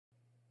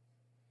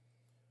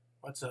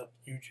What's up,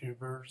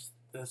 YouTubers?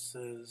 This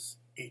is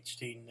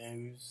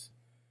HDNEWS.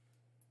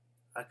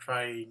 I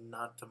try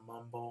not to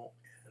mumble,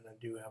 and I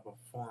do have a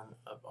form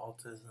of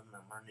autism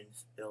and learning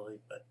disability,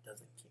 but it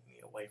doesn't keep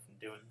me away from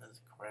doing this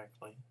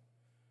correctly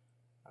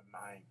at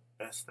my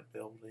best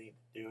ability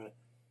to do it.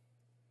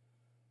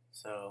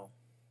 So,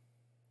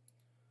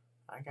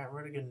 I got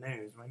really good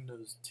news.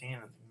 Windows 10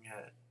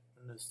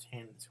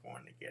 is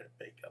going to get a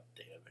big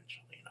update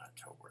eventually in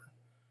October.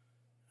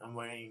 I'm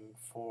waiting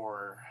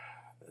for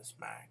this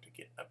Mac to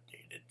get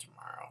updated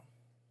tomorrow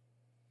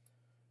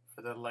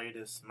for the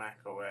latest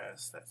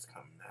macOS that's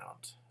coming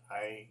out.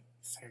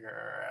 It's hard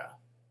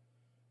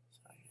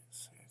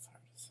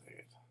to say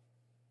it.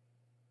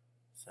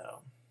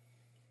 So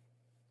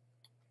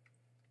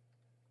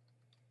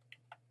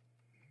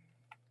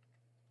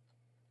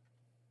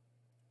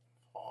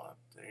fall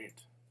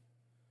update.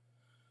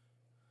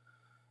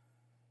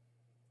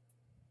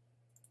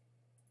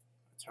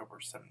 October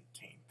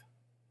 17th.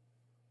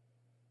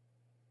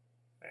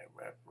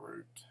 Web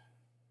root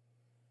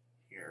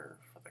here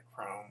for the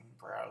Chrome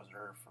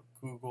browser for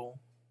Google.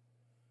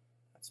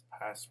 That's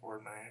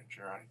password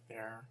manager right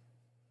there.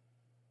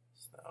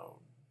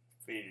 So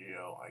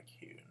video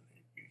IQ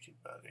and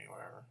YouTube buddy,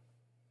 whatever.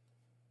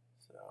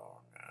 So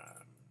we're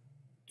gonna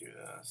do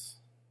this.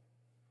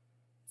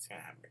 It's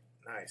gonna have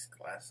a nice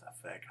glass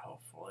effect,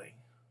 hopefully.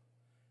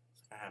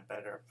 It's gonna have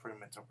better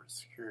improvements over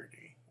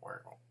security, where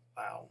it will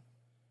allow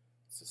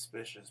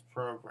suspicious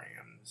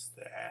programs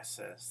to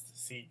access the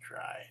C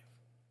drive,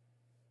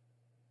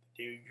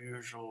 to do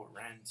usual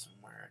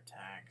ransomware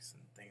attacks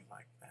and things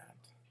like that.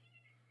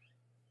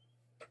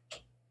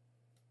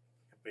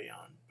 Could be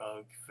on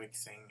bug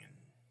fixing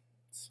and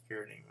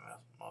security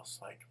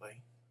most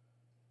likely.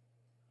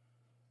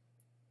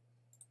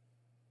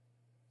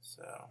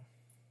 So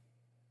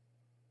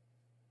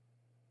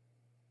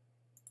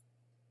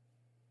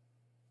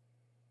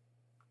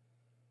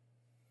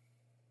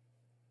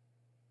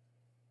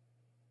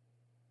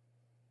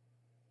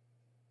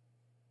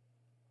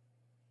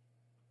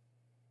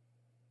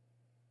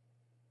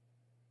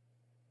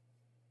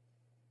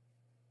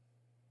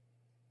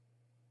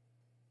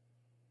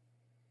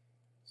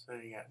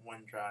you got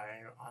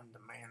OneDrive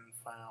on-demand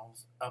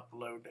files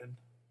uploaded,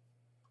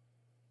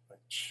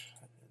 which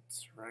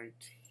it's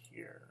right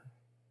here.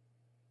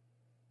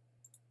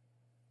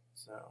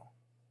 So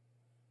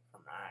for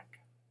Mac,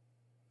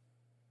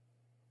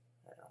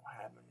 I don't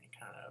have any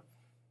kind of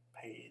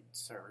paid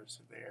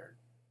service there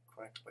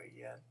correctly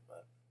yet,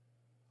 but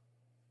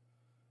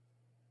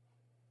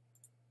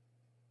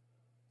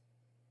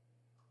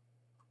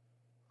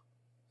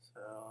so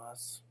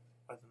that's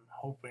what I'm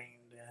hoping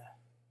to.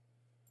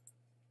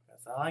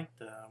 I like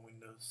the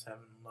Windows 7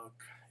 look.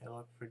 It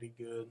looked pretty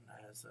good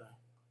as a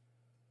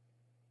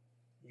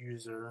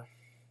user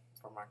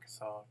for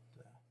Microsoft,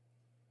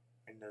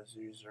 Windows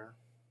user.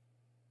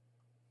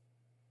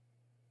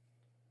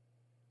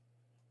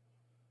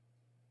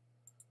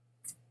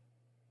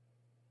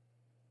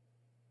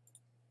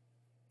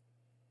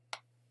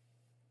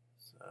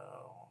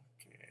 So,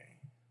 okay.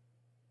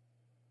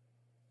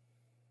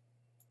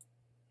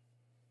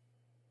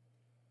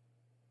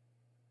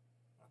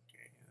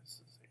 This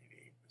is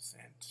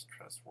 88%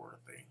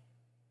 trustworthy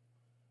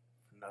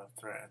for no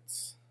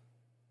threats.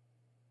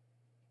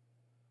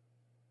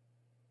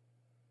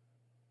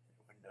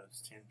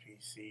 Windows 10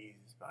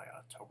 PCs by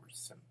October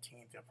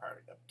 17th, they'll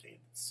probably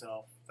update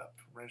itself without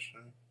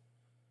permission,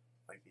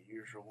 like the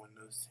usual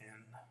Windows 10.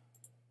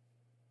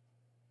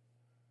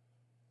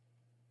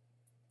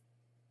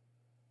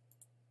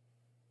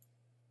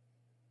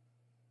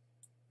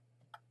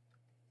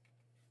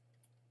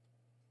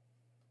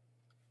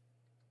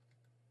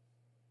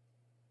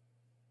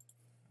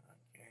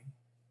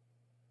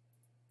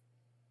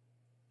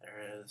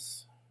 There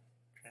is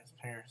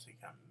transparency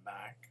coming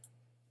back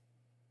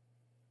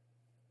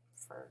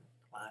for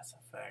glass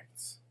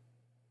effects.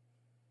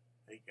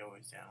 You can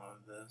always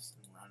download this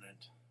and run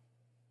it.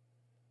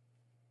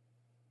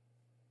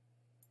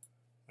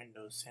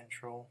 Windows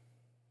Central.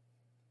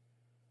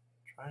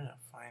 Trying to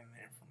find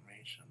the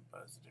information,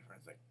 but it's different.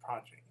 It's like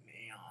Project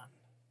Neon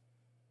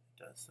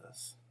does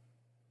this.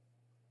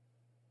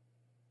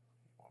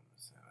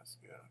 That's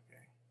good,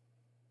 okay.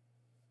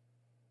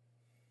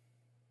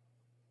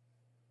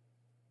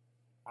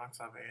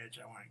 Microsoft Edge,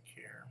 I wouldn't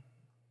care.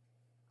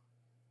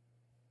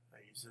 I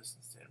use this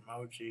instead of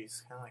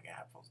emojis, kind of like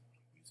Apple's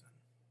using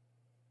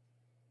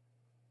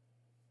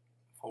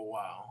for a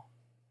while.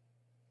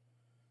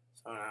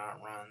 So now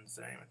it runs,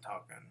 they're even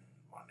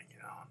running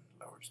it on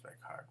lower spec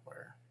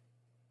hardware.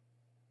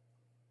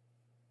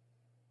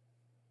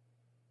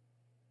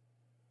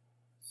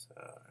 So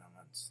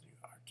let's do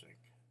Arctic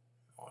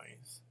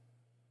noise,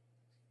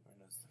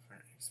 Windows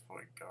Defender,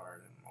 Exploit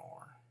Guard, and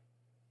more.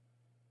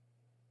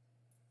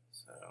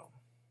 So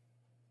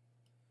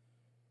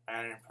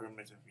add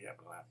improvements if you have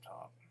a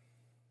laptop.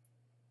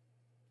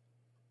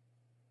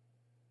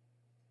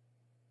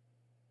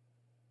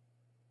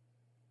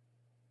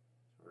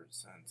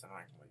 Since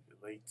automatically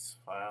deletes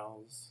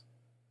files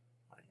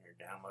on your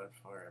download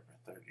for every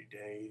 30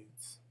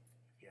 days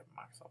you have a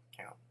Microsoft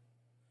account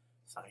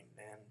signed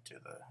in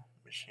to the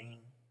machine.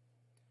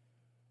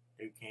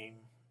 New game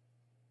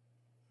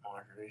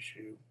monitor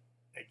issue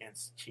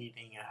against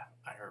cheating.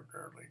 I heard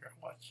earlier, I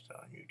watched it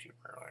on YouTube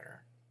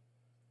earlier.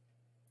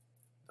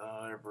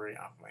 Delivery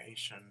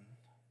automation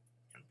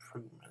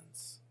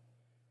improvements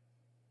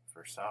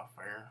for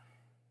software.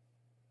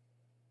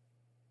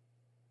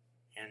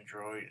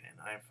 Android and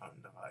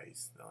iPhone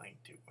device, the link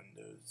to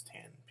Windows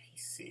 10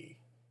 PC,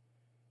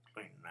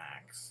 including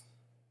Macs.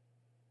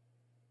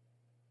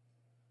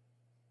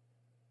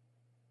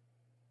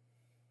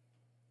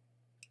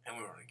 And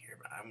we don't care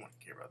about. I won't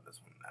care about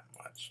this one that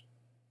much.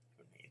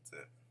 Who needs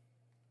it?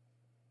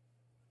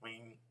 I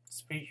mean,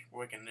 speech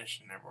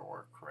recognition never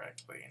worked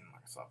correctly in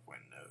Microsoft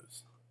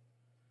Windows.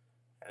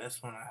 And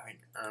this one, I think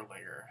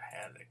earlier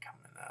had it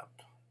coming up.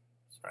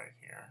 It's right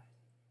here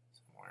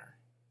somewhere.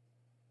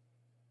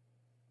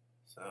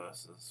 So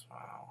this is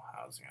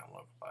how it's gonna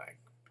look like.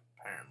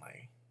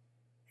 Apparently,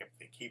 if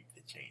they keep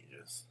the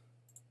changes,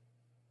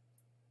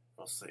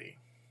 we'll see.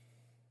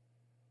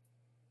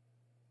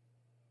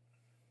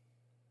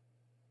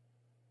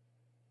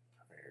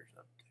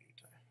 Update.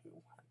 Who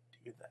want to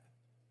do that?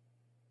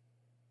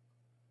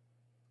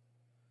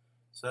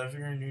 So if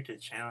you're new to the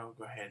channel,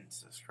 go ahead and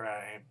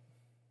subscribe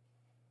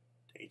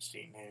to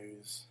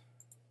HDNEWS.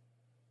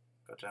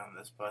 Go down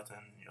this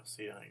button, you'll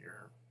see it on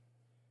your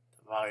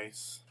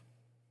device,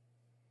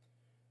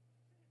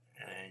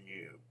 and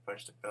you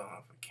push the bell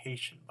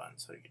notification button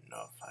so you get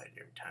notified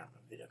every time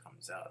a video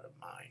comes out of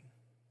mine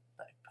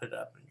that I put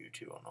up on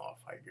YouTube. Will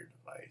notify your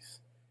device,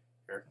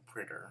 your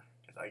computer,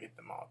 because I get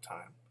them all the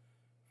time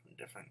from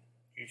different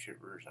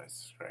YouTubers I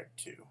subscribe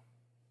to.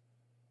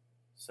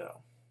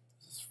 So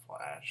this is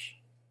Flash.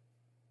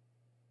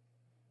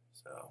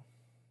 So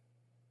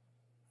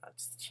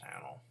that's the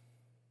channel.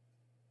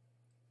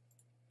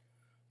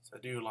 So I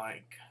do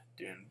like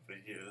doing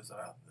videos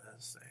about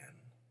this, and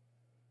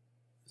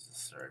this is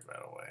sorry by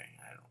the way,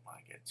 I don't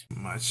like it too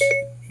much.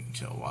 You can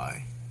tell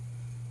why.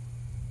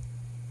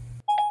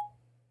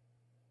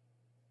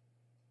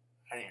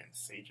 I didn't even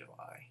see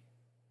July.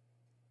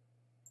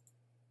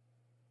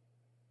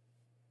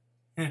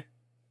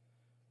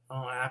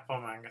 Oh, Apple,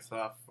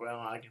 Microsoft, well,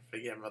 I can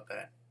forget about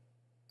that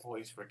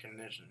voice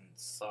recognition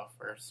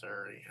software,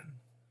 Siri and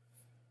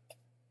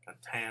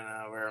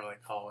Katana, whatever they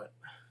call it.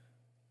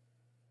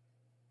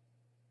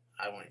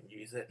 I wouldn't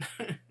use it.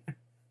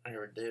 I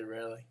never did,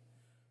 really,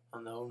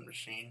 on the old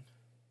machine.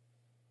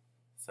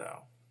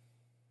 So,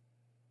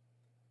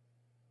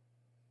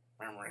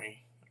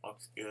 memory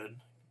looks good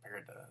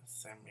compared to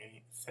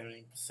 70%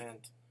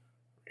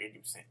 or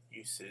 80%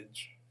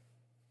 usage.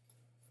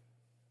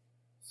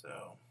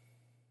 So,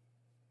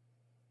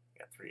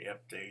 got 3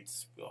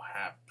 updates. We'll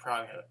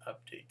probably have an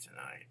update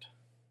tonight.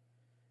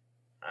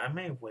 I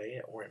may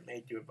wait, or it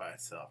may do it by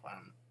itself.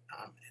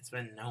 It's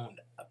been known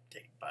to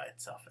update by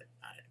itself at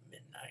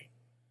midnight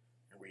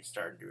and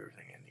restart and do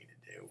everything I need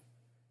to do.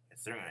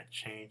 It's they're gonna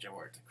change it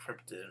where it's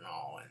encrypted and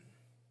all, and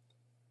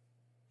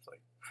it's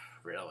like,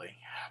 really,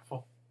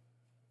 Apple?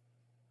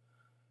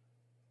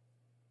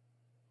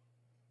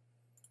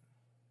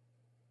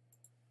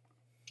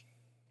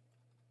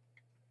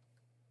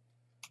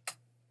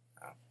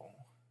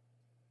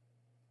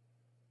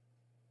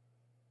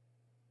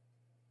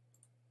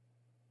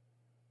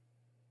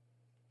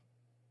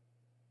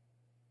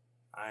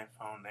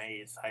 iPhone 8,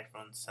 it's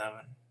iPhone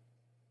 7.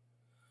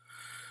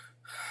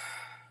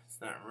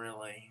 It's not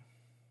really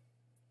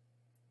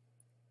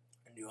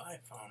a new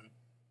iPhone.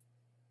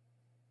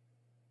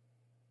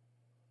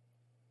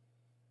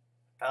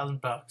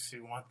 $1,000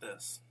 you want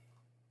this.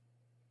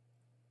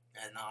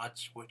 A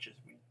notch, which is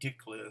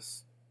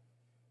ridiculous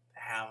to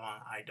have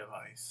on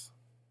iDevice.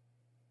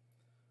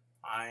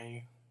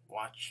 I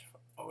watch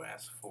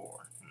OS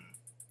 4.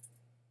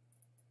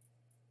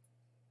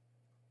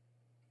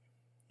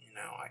 You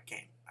know, I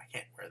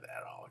can't wear that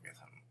at all because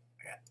I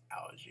got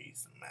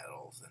allergies and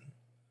metals and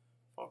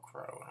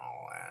Velcro and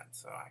all that.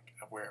 So I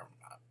wear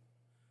a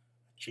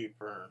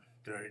cheaper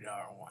 $30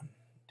 one.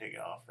 Take it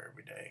off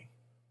every day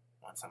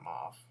once I'm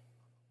off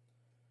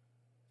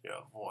to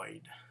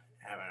avoid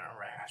having a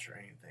rash or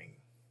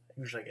anything. I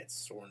usually get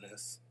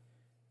soreness,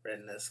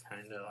 redness,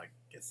 kind of like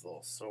gets a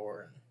little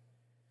sore and,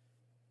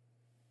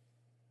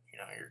 you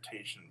know,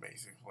 irritation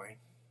basically.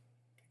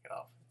 Take it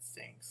off, it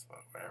stinks, but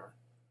whatever.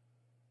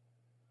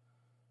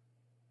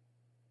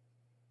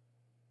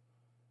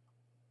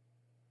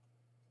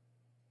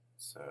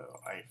 So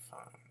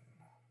iPhone.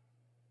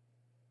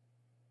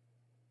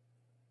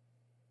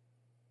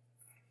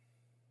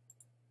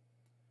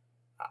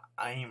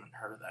 I even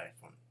heard that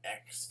iPhone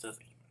X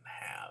doesn't even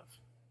have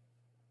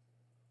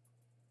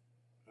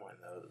one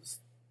of those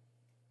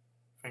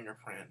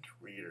fingerprint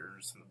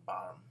readers in the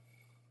bottom,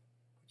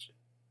 which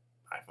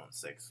iPhone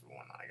 6, the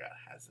one I got,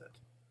 has it.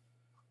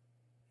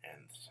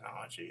 And the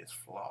technology is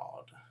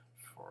flawed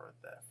for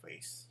the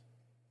face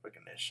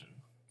recognition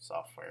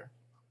software.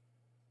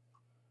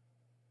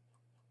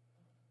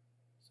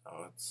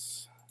 So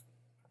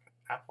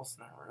Apple's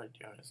not really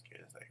doing as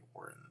good as they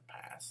were in the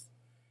past.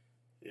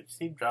 If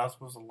Steve Jobs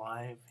was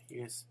alive, he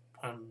is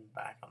putting him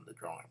back on the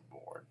drawing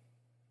board.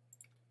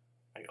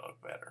 Make it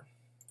look better.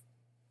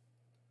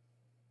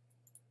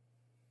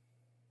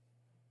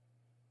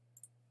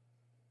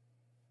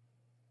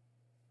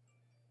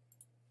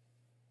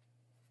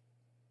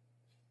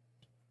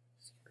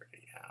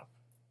 Security app.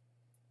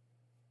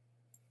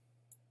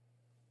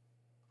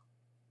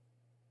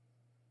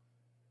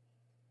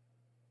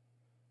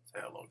 So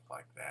it'll look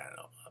like that.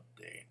 It'll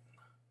update.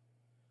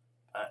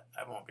 But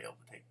I won't be able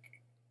to take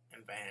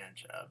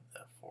advantage of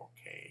the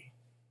 4K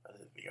of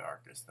the VR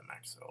because the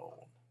Mac's so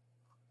old.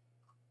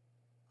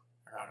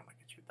 We're talking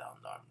like a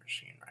 $2,000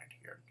 machine right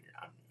here.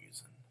 I'm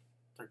using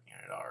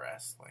 $1,300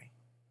 Esley.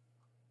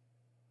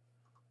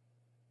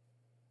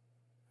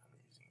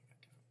 I'm using a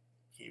different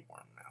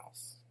keyboard and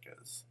mouse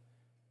because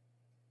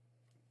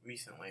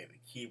recently the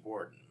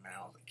keyboard and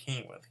mouse it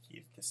came with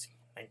keeps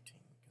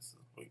disconnecting because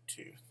of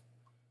Bluetooth.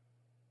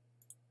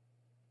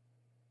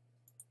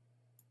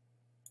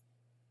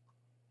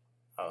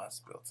 Oh,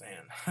 that's built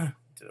in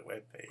to the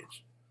web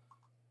page.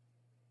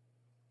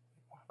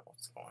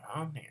 What's going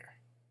on here?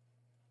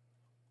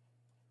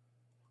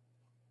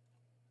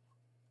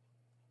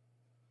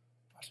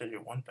 I'll tell you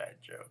one bad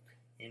joke.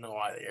 You know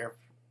why the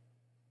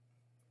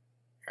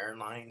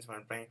airlines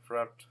went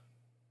bankrupt?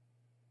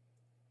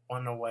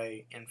 One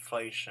away,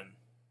 inflation.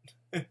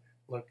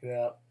 Look it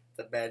up. It's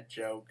a bad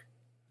joke.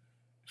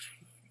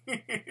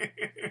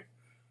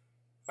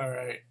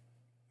 Alright.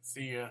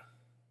 See ya.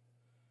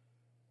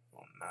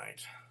 Good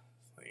night.